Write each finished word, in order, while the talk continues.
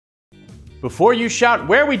Before you shout,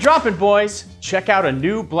 "Where we dropping, boys?" check out a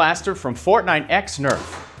new blaster from FORTNITE X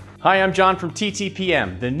NERF. Hi, I'm John from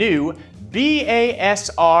TTPM. The new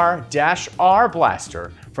BASR-R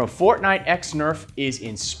blaster from FORTNITE X NERF is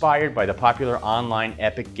inspired by the popular online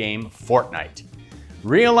epic game Fortnite.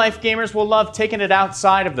 Real-life gamers will love taking it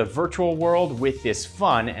outside of the virtual world with this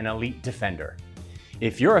fun and elite defender.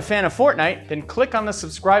 If you're a fan of Fortnite, then click on the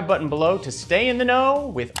subscribe button below to stay in the know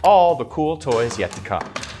with all the cool toys yet to come.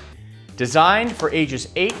 Designed for ages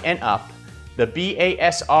 8 and up, the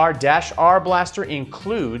BASR-R blaster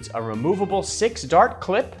includes a removable 6-dart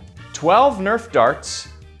clip, 12 Nerf darts,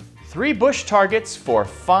 3 bush targets for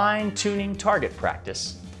fine-tuning target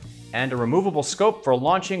practice, and a removable scope for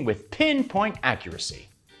launching with pinpoint accuracy.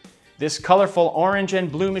 This colorful orange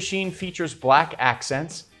and blue machine features black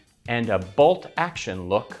accents and a bolt-action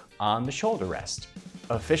look on the shoulder rest.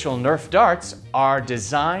 Official Nerf darts are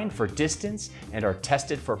designed for distance and are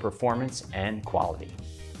tested for performance and quality.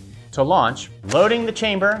 To launch, loading the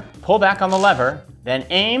chamber, pull back on the lever, then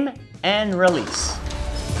aim and release.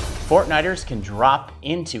 Fortniters can drop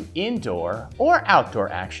into indoor or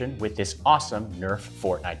outdoor action with this awesome Nerf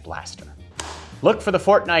Fortnite blaster. Look for the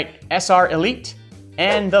FORTNITE SR Elite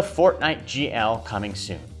and the FORTNITE GL coming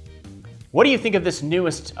soon. What do you think of this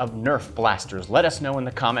newest of Nerf blasters? Let us know in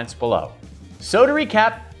the comments below. So to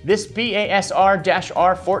recap, this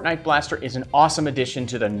BASR-R Fortnite blaster is an awesome addition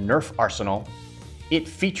to the Nerf arsenal. It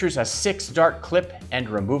features a 6-dart clip and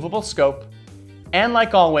removable scope. And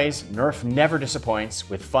like always, Nerf never disappoints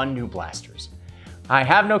with fun new blasters. I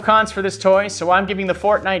have no cons for this toy, so I'm giving the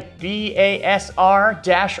FORTNITE BASR-R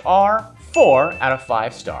 4 out of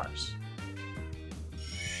 5 stars.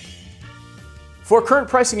 For current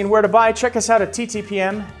pricing and where to buy, check us out at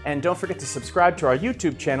TTPM, and don't forget to subscribe to our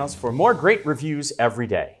YouTube channels for more great reviews every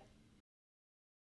day.